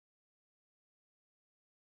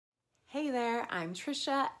Hey there, I'm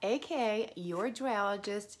Trisha, aka your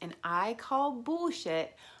Joyologist, and I call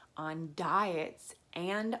bullshit on diets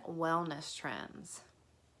and wellness trends.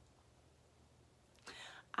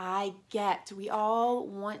 I get we all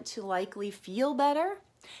want to likely feel better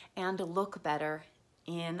and look better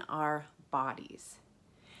in our bodies.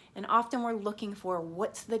 And often we're looking for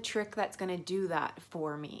what's the trick that's gonna do that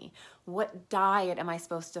for me? What diet am I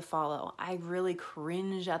supposed to follow? I really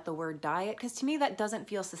cringe at the word diet because to me that doesn't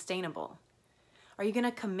feel sustainable. Are you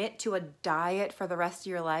gonna commit to a diet for the rest of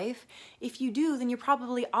your life? If you do, then you're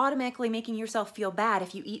probably automatically making yourself feel bad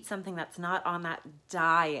if you eat something that's not on that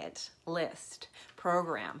diet list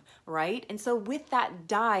program, right? And so with that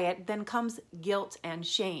diet then comes guilt and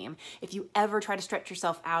shame if you ever try to stretch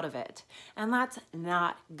yourself out of it. And that's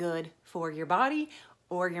not good for your body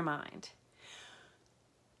or your mind.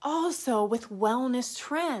 Also with wellness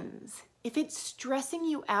trends, if it's stressing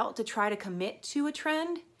you out to try to commit to a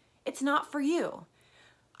trend, it's not for you.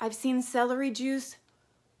 I've seen celery juice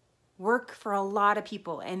work for a lot of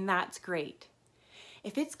people, and that's great.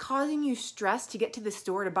 If it's causing you stress to get to the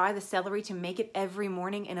store to buy the celery to make it every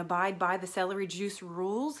morning and abide by the celery juice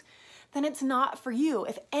rules, then it's not for you.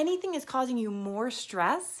 If anything is causing you more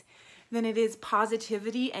stress than it is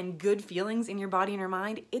positivity and good feelings in your body and your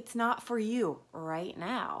mind, it's not for you right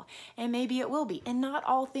now. And maybe it will be. And not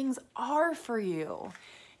all things are for you,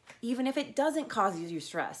 even if it doesn't cause you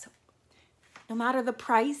stress. No matter the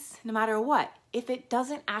price, no matter what, if it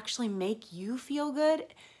doesn't actually make you feel good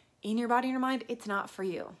in your body and your mind, it's not for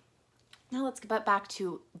you. Now let's get back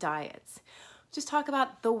to diets. Just talk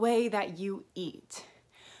about the way that you eat.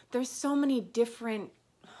 There's so many different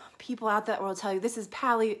people out there that will tell you this is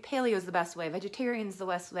paleo is the best way, vegetarian is the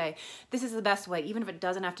best way, this is the best way, even if it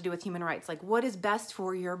doesn't have to do with human rights. Like, what is best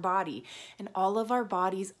for your body? And all of our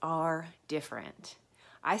bodies are different.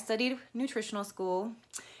 I studied nutritional school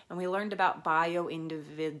and we learned about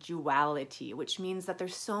bioindividuality, which means that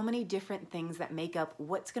there's so many different things that make up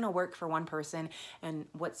what's gonna work for one person and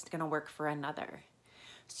what's gonna work for another.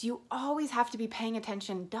 So you always have to be paying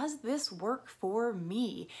attention, does this work for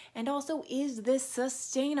me? And also, is this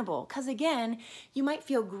sustainable? Because again, you might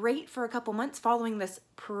feel great for a couple months following this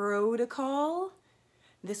protocol,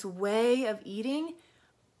 this way of eating,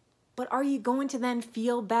 but are you going to then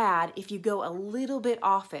feel bad if you go a little bit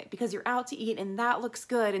off it because you're out to eat and that looks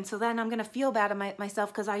good, and so then I'm gonna feel bad at myself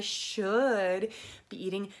because I should be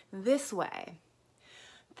eating this way?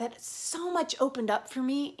 That so much opened up for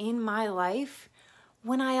me in my life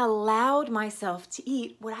when I allowed myself to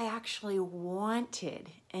eat what I actually wanted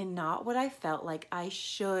and not what I felt like I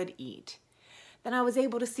should eat. Then I was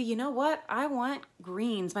able to see, you know what? I want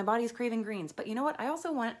greens. My body's craving greens. But you know what? I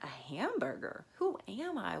also want a hamburger. Who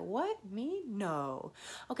am I? What? Me? No.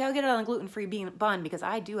 Okay, I'll get it on a gluten-free bun because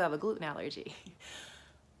I do have a gluten allergy.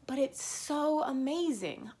 But it's so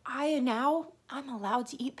amazing. I'm allowed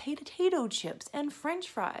to eat potato chips and French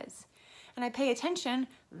fries. And I pay attention,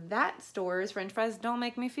 that store's French fries don't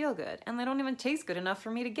make me feel good. And they don't even taste good enough for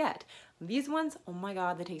me to get. These ones, oh my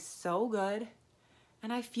God, they taste so good.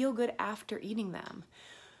 And I feel good after eating them.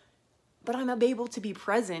 But I'm able to be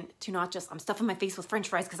present to not just, I'm stuffing my face with French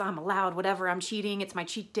fries because I'm allowed, whatever, I'm cheating, it's my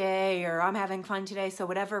cheat day, or I'm having fun today, so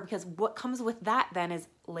whatever, because what comes with that then is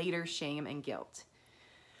later shame and guilt.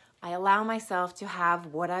 I allow myself to have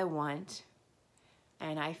what I want,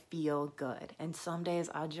 and I feel good. And some days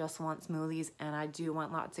I just want smoothies, and I do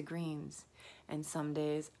want lots of greens. And some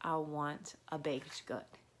days I want a baked good.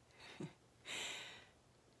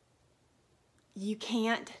 You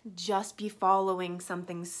can't just be following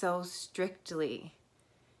something so strictly.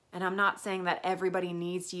 And I'm not saying that everybody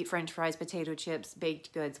needs to eat French fries, potato chips,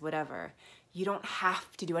 baked goods, whatever. You don't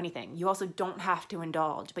have to do anything. You also don't have to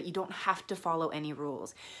indulge, but you don't have to follow any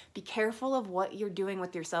rules. Be careful of what you're doing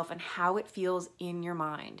with yourself and how it feels in your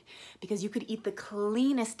mind. Because you could eat the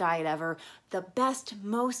cleanest diet ever, the best,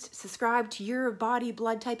 most subscribed to your body,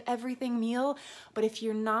 blood type, everything meal. But if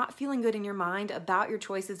you're not feeling good in your mind about your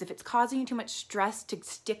choices, if it's causing you too much stress to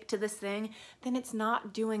stick to this thing, then it's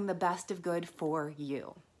not doing the best of good for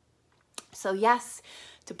you. So yes,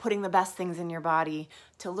 to putting the best things in your body,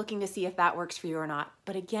 to looking to see if that works for you or not.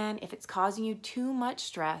 But again, if it's causing you too much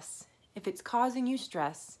stress, if it's causing you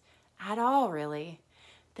stress at all really,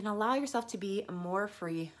 then allow yourself to be more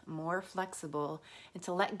free, more flexible, and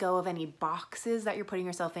to let go of any boxes that you're putting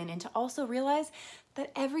yourself in, and to also realize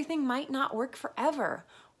that everything might not work forever.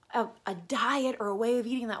 A diet or a way of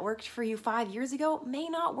eating that worked for you 5 years ago may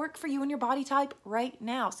not work for you and your body type right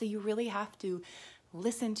now. So you really have to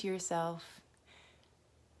listen to yourself,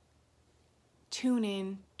 tune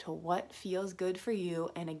in to what feels good for you.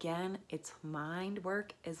 And again, it's mind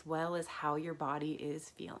work as well as how your body is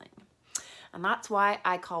feeling. And that's why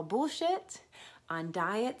I call bullshit on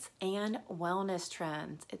diets and wellness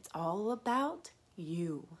trends. It's all about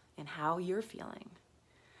you and how you're feeling.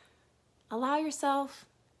 Allow yourself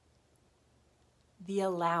the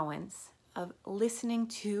allowance of listening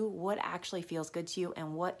to what actually feels good to you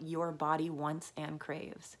and what your body wants and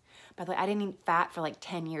craves. By the way, I didn't eat fat for like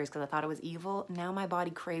 10 years because I thought it was evil. Now my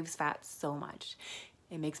body craves fat so much.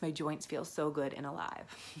 It makes my joints feel so good and alive.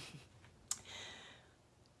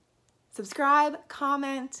 Subscribe,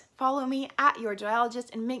 comment, follow me at Your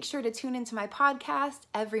Joyologist, and make sure to tune into my podcast.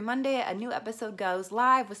 Every Monday, a new episode goes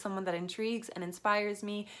live with someone that intrigues and inspires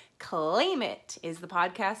me. Claim It is the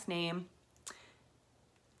podcast name.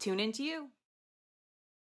 Tune into you.